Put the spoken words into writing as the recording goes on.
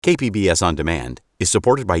KPBS On Demand is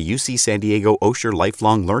supported by UC San Diego Osher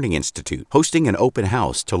Lifelong Learning Institute, hosting an open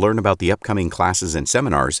house to learn about the upcoming classes and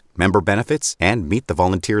seminars, member benefits, and meet the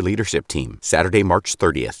volunteer leadership team. Saturday, March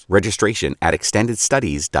 30th. Registration at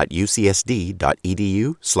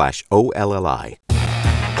extendedstudies.ucsd.edu/OLLI.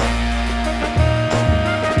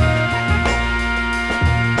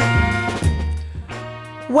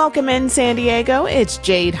 Welcome in, San Diego. It's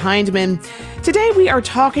Jade Hindman. Today we are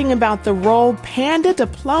talking about the role panda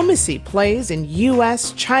diplomacy plays in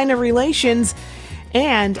U.S.-China relations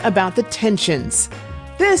and about the tensions.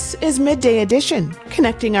 This is Midday Edition,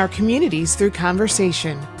 connecting our communities through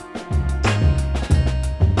conversation.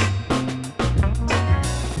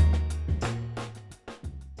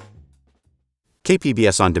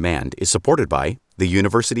 KPBS On Demand is supported by the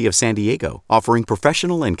University of San Diego, offering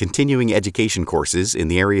professional and continuing education courses in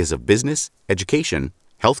the areas of business, education,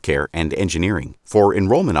 healthcare, and engineering. For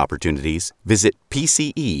enrollment opportunities, visit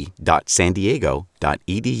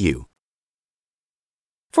pce.sandiego.edu.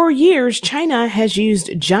 For years, China has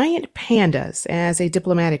used giant pandas as a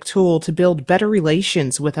diplomatic tool to build better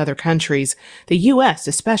relations with other countries, the U.S.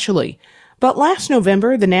 especially. But last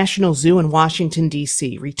November, the National Zoo in Washington,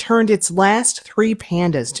 D.C. returned its last 3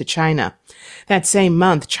 pandas to China. That same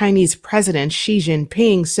month, Chinese President Xi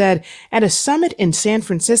Jinping said at a summit in San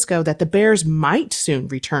Francisco that the bears might soon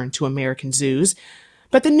return to American zoos.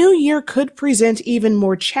 But the new year could present even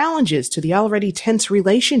more challenges to the already tense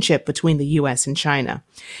relationship between the U.S. and China.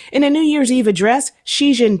 In a New Year's Eve address,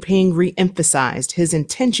 Xi Jinping re-emphasized his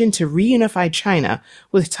intention to reunify China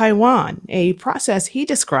with Taiwan, a process he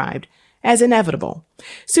described as inevitable.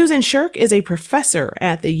 Susan Shirk is a professor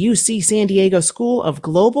at the UC San Diego School of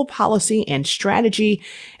Global Policy and Strategy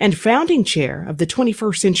and founding chair of the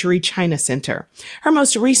 21st Century China Center. Her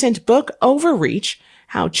most recent book, Overreach: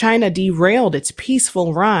 How China Derailed Its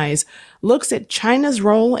Peaceful Rise, looks at China's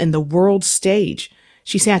role in the world stage.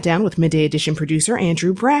 She sat down with Midday Edition producer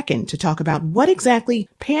Andrew Bracken to talk about what exactly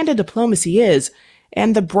panda diplomacy is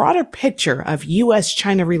and the broader picture of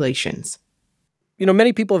U.S.-China relations. You know,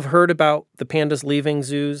 many people have heard about the pandas leaving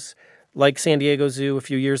zoos, like San Diego Zoo a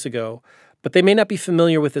few years ago, but they may not be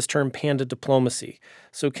familiar with this term panda diplomacy.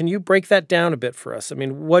 So can you break that down a bit for us? I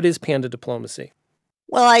mean, what is panda diplomacy?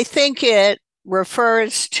 Well, I think it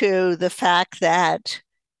refers to the fact that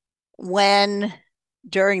when,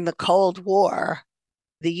 during the Cold War,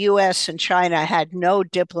 the U.S. and China had no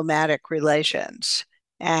diplomatic relations,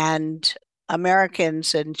 and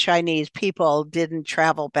Americans and Chinese people didn't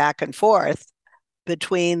travel back and forth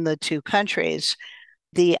between the two countries,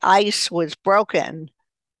 the ice was broken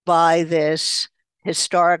by this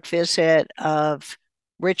historic visit of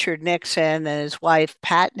Richard Nixon and his wife,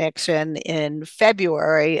 Pat Nixon, in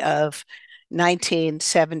February of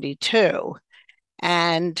 1972.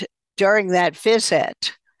 And during that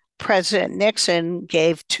visit, President Nixon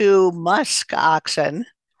gave 2 musk oxen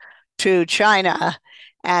to China,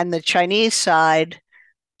 and the Chinese side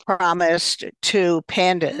promised 2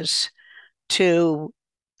 pandas to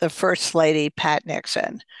the First Lady, Pat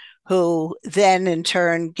Nixon, who then in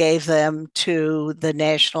turn gave them to the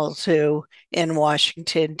National Zoo in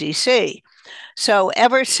Washington, D.C. So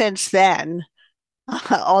ever since then,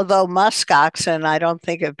 although musk oxen, I don't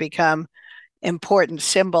think have become important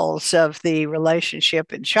symbols of the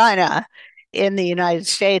relationship in China, in the United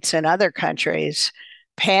States and other countries,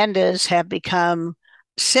 pandas have become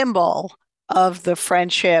symbol of the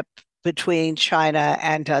friendship between China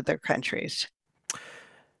and other countries.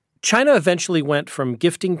 China eventually went from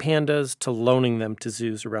gifting pandas to loaning them to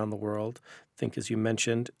zoos around the world, I think, as you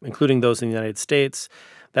mentioned, including those in the United States.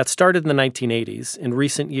 That started in the 1980s. In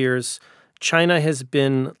recent years, China has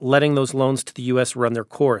been letting those loans to the U.S. run their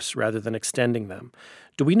course rather than extending them.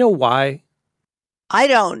 Do we know why? I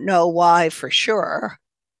don't know why for sure,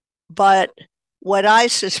 but what I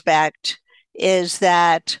suspect is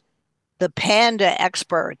that the panda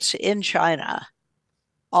experts in China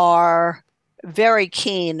are very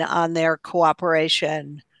keen on their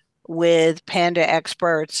cooperation with panda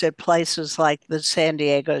experts at places like the San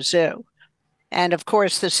Diego Zoo. And of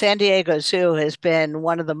course, the San Diego Zoo has been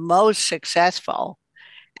one of the most successful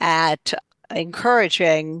at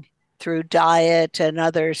encouraging, through diet and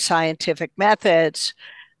other scientific methods,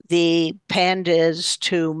 the pandas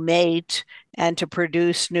to mate and to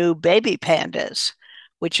produce new baby pandas,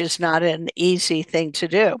 which is not an easy thing to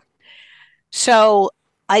do. So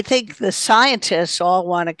I think the scientists all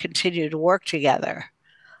want to continue to work together,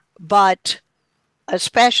 but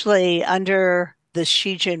especially under the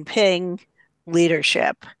Xi Jinping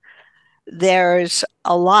leadership, there's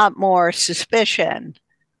a lot more suspicion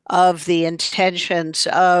of the intentions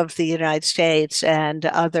of the United States and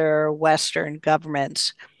other Western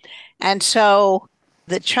governments. And so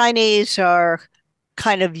the Chinese are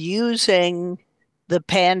kind of using the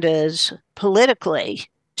pandas politically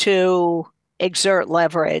to exert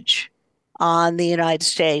leverage on the United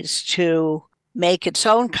States to make its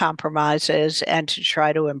own compromises and to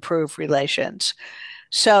try to improve relations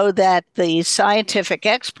so that the scientific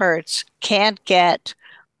experts can't get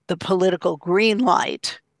the political green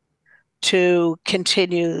light to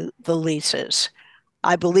continue the leases.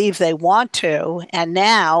 I believe they want to. And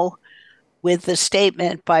now, with the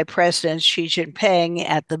statement by President Xi Jinping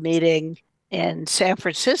at the meeting in San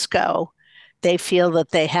Francisco, they feel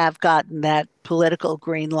that they have gotten that political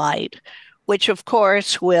green light, which of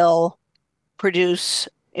course will produce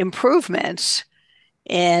improvements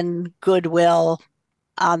in goodwill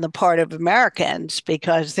on the part of Americans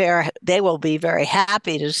because they will be very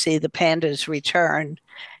happy to see the pandas return,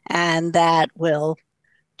 and that will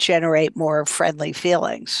generate more friendly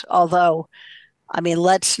feelings. Although, I mean,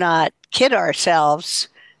 let's not kid ourselves.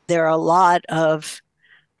 There are a lot of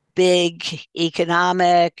big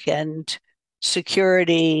economic and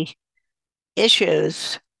security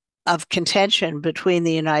issues of contention between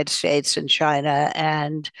the United States and China,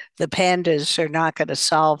 and the pandas are not going to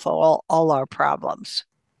solve all our problems.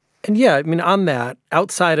 And yeah, I mean, on that,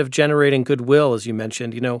 outside of generating goodwill, as you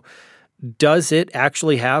mentioned, does it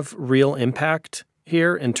actually have real impact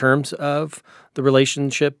here in terms of the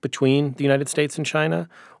relationship between the United States and China?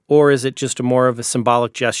 Or is it just more of a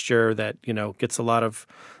symbolic gesture that, gets a lot of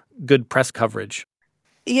good press coverage?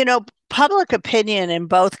 Public opinion in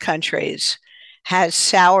both countries has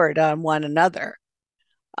soured on one another.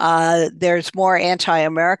 There's more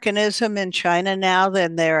anti-Americanism in China now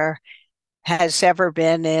than there has ever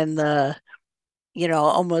been in the,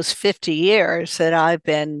 almost 50 years that I've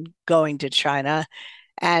been going to China.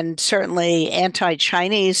 And certainly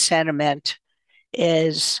anti-Chinese sentiment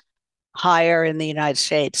is higher in the United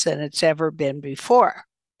States than it's ever been before.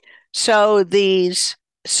 So these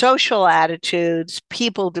social attitudes,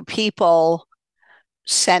 people to people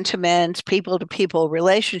sentiments, people to people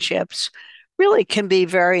relationships really can be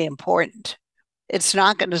very important. It's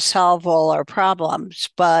not going to solve all our problems,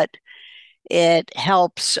 but it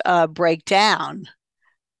helps break down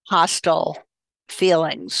hostile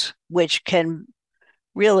feelings, which can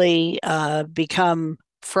really become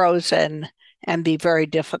frozen and be very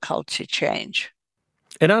difficult to change.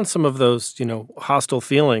 And on some of those, hostile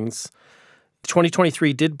feelings,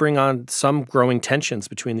 2023 did bring on some growing tensions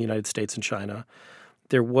between the United States and China.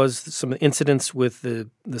 There was some incidents with the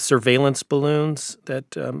surveillance balloons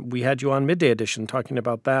that we had you on Midday Edition talking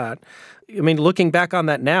about that. I mean, looking back on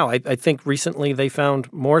that now, I think recently they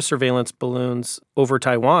found more surveillance balloons over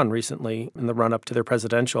Taiwan recently in the run-up to their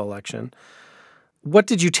presidential election. What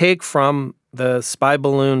did you take from the spy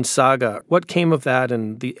balloon saga? What came of that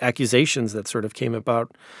and the accusations that sort of came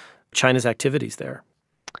about China's activities there?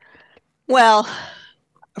 Well,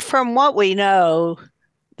 from what we know,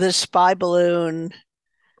 the spy balloon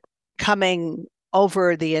coming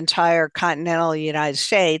over the entire continental United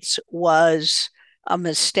States was a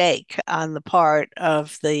mistake on the part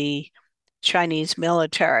of the Chinese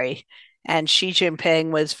military, and Xi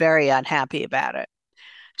Jinping was very unhappy about it.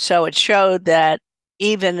 So it showed that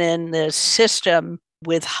even in this system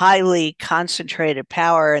with highly concentrated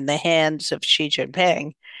power in the hands of Xi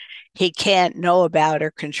Jinping, he can't know about or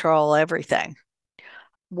control everything.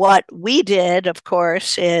 What we did, of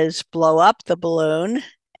course, is blow up the balloon,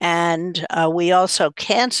 and we also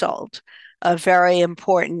canceled a very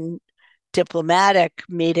important diplomatic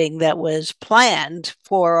meeting that was planned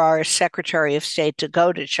for our Secretary of State to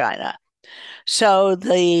go to China. So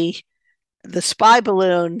the spy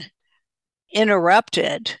balloon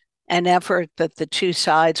interrupted an effort that the two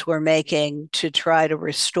sides were making to try to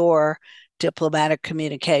restore diplomatic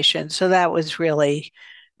communication. So that was really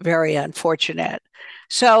very unfortunate.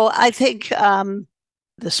 So I think the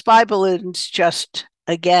spy balloon's just,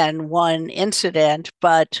 again, one incident,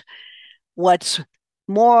 but what's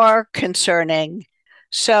more concerning,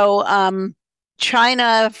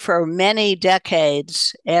 China, for many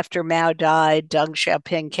decades after Mao died, Deng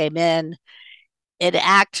Xiaoping came in, it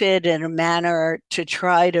acted in a manner to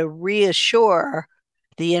try to reassure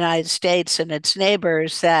the United States and its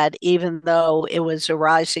neighbors that even though it was a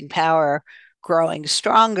rising power growing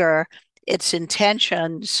stronger, its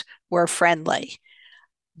intentions were friendly.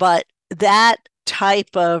 But that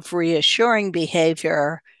type of reassuring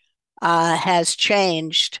behavior has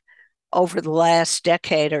changed over the last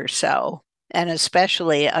decade or so, and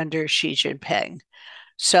especially under Xi Jinping,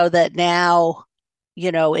 so that now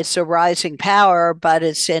it's a rising power, but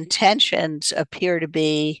its intentions appear to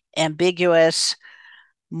be ambiguous,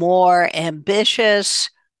 more ambitious,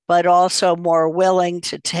 but also more willing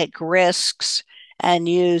to take risks and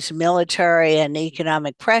use military and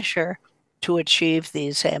economic pressure to achieve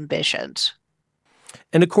these ambitions.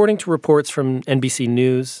 And according to reports from NBC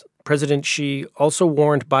News, President Xi also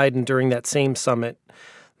warned Biden during that same summit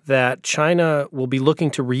that China will be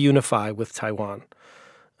looking to reunify with Taiwan.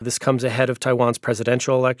 This comes ahead of Taiwan's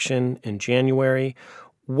presidential election in January.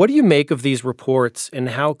 What do you make of these reports, and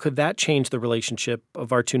how could that change the relationship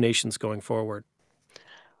of our two nations going forward?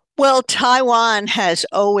 Well, Taiwan has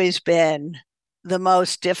always been the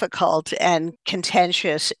most difficult and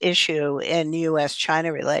contentious issue in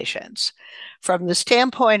U.S.-China relations. From the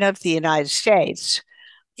standpoint of the United States,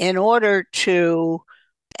 in order to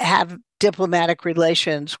have diplomatic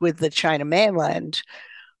relations with the China mainland,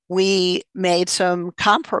 we made some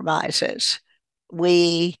compromises.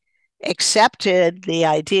 We accepted the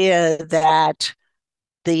idea that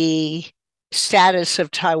the status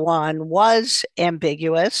of Taiwan was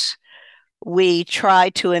ambiguous. We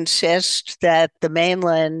tried to insist that the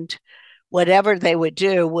mainland, whatever they would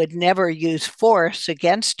do, would never use force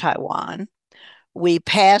against Taiwan. We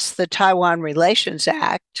passed the Taiwan Relations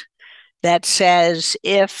Act that says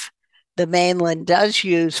if the mainland does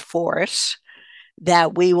use force,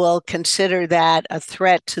 that we will consider that a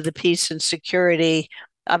threat to the peace and security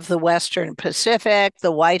of the Western Pacific.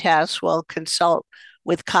 The White House will consult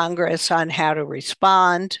with Congress on how to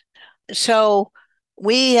respond. So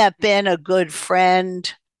we have been a good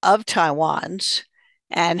friend of Taiwan's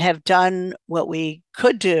and have done what we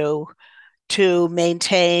could do to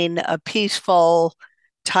maintain a peaceful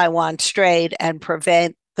Taiwan Strait and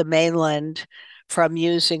prevent the mainland from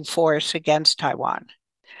using force against Taiwan.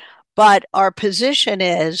 But our position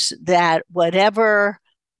is that whatever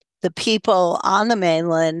the people on the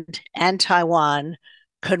mainland and Taiwan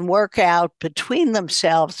can work out between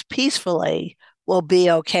themselves peacefully will be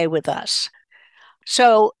okay with us.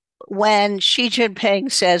 So when Xi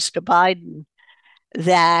Jinping says to Biden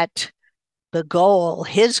that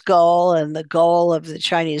his goal and the goal of the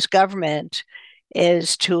Chinese government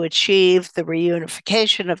is to achieve the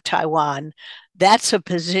reunification of Taiwan, that's a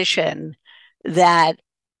position that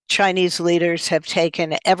Chinese leaders have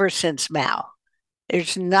taken ever since Mao.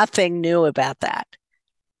 There's nothing new about that.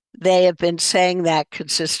 They have been saying that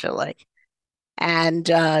consistently. And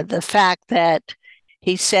the fact that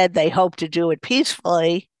he said they hope to do it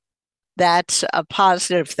peacefully, that's a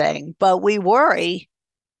positive thing. But we worry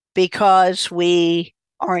because we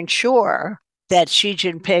aren't sure that Xi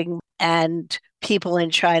Jinping and people in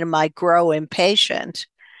China might grow impatient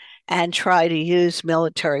and try to use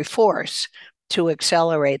military force to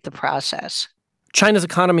accelerate the process. China's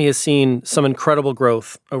economy has seen some incredible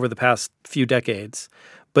growth over the past few decades,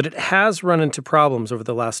 but it has run into problems over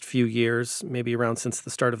the last few years, maybe around since the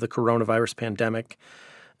start of the coronavirus pandemic.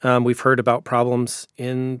 We've heard about problems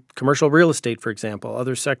in commercial real estate, for example,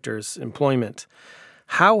 other sectors, employment.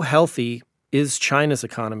 How healthy is China's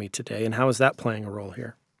economy today, and how is that playing a role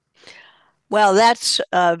here? Well, that's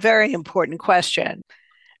a very important question.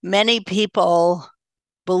 Many people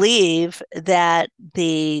believe that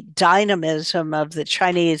the dynamism of the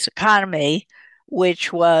Chinese economy,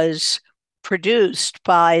 which was produced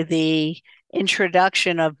by the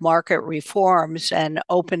introduction of market reforms and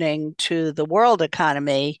opening to the world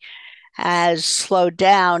economy, has slowed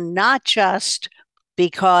down, not just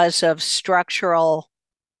because of structural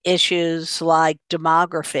issues like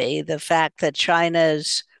demography, the fact that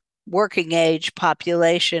China's working age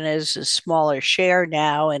population is a smaller share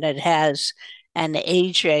now and it has an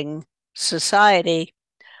aging society,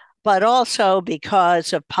 but also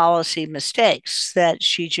because of policy mistakes that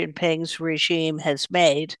Xi Jinping's regime has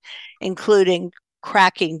made, including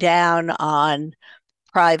cracking down on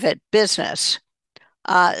private business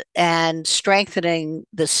and strengthening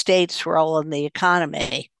the state's role in the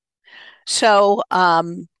economy. So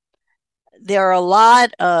there are a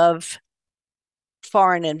lot of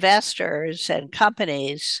foreign investors and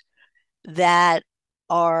companies that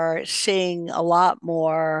are seeing a lot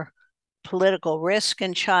more political risk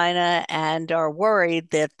in China and are worried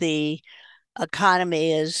that the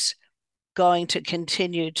economy is going to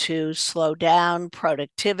continue to slow down.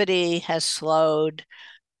 Productivity has slowed,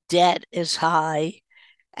 debt is high.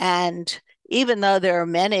 And even though there are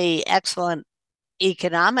many excellent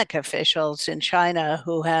economic officials in China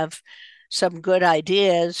who have some good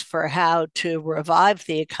ideas for how to revive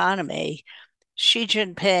the economy, Xi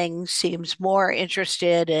Jinping seems more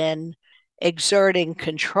interested in exerting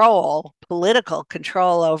control, political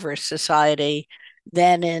control over society,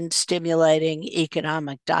 than in stimulating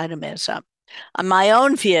economic dynamism. My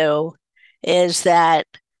own view is that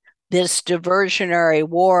this diversionary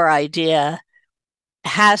war idea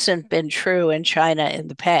hasn't been true in China in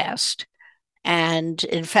the past. And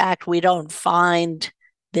in fact, we don't find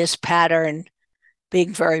this pattern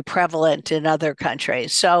being very prevalent in other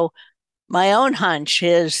countries. So my own hunch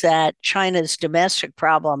is that China's domestic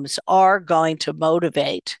problems are going to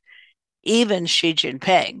motivate even Xi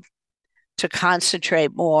Jinping to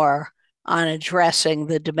concentrate more on addressing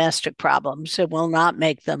the domestic problems. It will not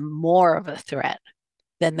make them more of a threat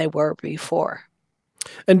than they were before.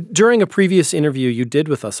 And during a previous interview you did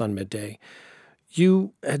with us on Midday,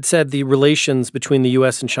 you had said the relations between the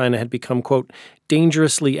U.S. and China had become, quote,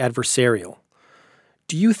 dangerously adversarial.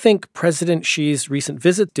 Do you think President Xi's recent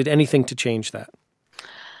visit did anything to change that?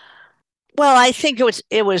 Well, I think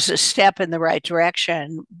it was a step in the right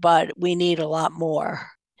direction, but we need a lot more.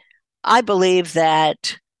 I believe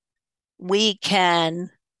that we can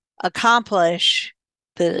accomplish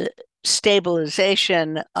the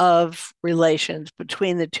stabilization of relations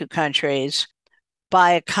between the two countries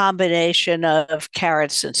by a combination of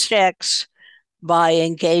carrots and sticks, by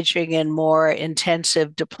engaging in more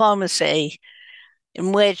intensive diplomacy,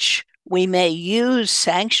 in which we may use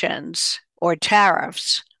sanctions or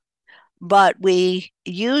tariffs, but we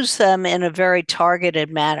use them in a very targeted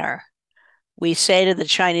manner. We say to the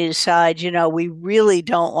Chinese side, we really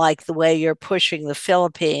don't like the way you're pushing the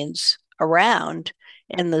Philippines around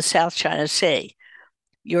in the South China Sea.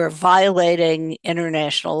 You're violating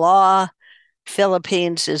international law.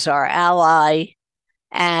 Philippines is our ally.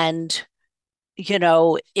 And,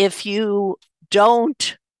 if you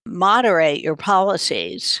don't moderate your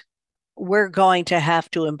policies, we're going to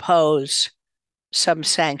have to impose some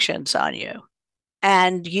sanctions on you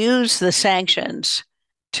and use the sanctions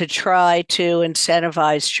to try to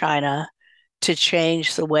incentivize China to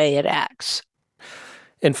change the way it acts.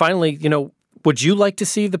 And finally, would you like to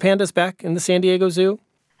see the pandas back in the San Diego Zoo?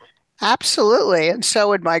 Absolutely. And so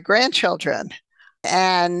would my grandchildren.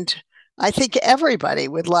 And I think everybody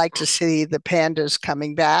would like to see the pandas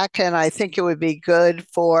coming back. And I think it would be good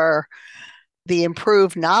for the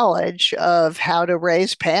improved knowledge of how to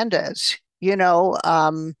raise pandas.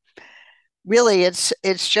 Really, it's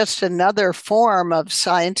just another form of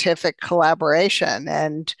scientific collaboration.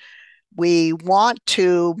 And we want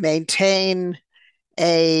to maintain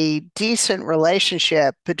a decent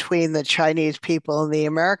relationship between the Chinese people and the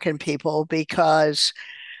American people because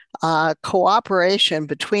cooperation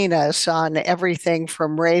between us on everything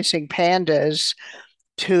from raising pandas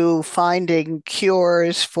to finding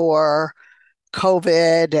cures for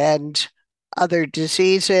COVID and other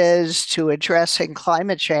diseases to addressing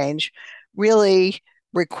climate change really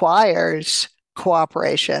requires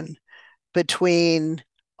cooperation between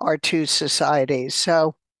our two societies.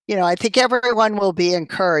 So, I think everyone will be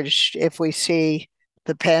encouraged if we see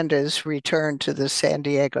the pandas return to the San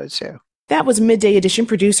Diego Zoo. That was Midday Edition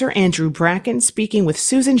producer Andrew Bracken speaking with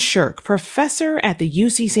Susan Shirk, professor at the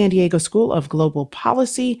UC San Diego School of Global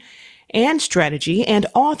Policy and Strategy and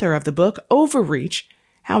author of the book Overreach,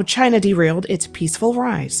 How China Derailed Its Peaceful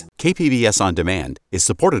Rise. KPBS On Demand is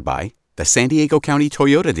supported by the San Diego County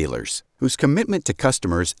Toyota dealers, whose commitment to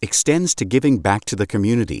customers extends to giving back to the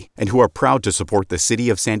community and who are proud to support the City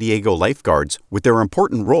of San Diego lifeguards with their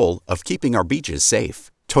important role of keeping our beaches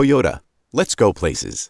safe. Toyota, let's go places.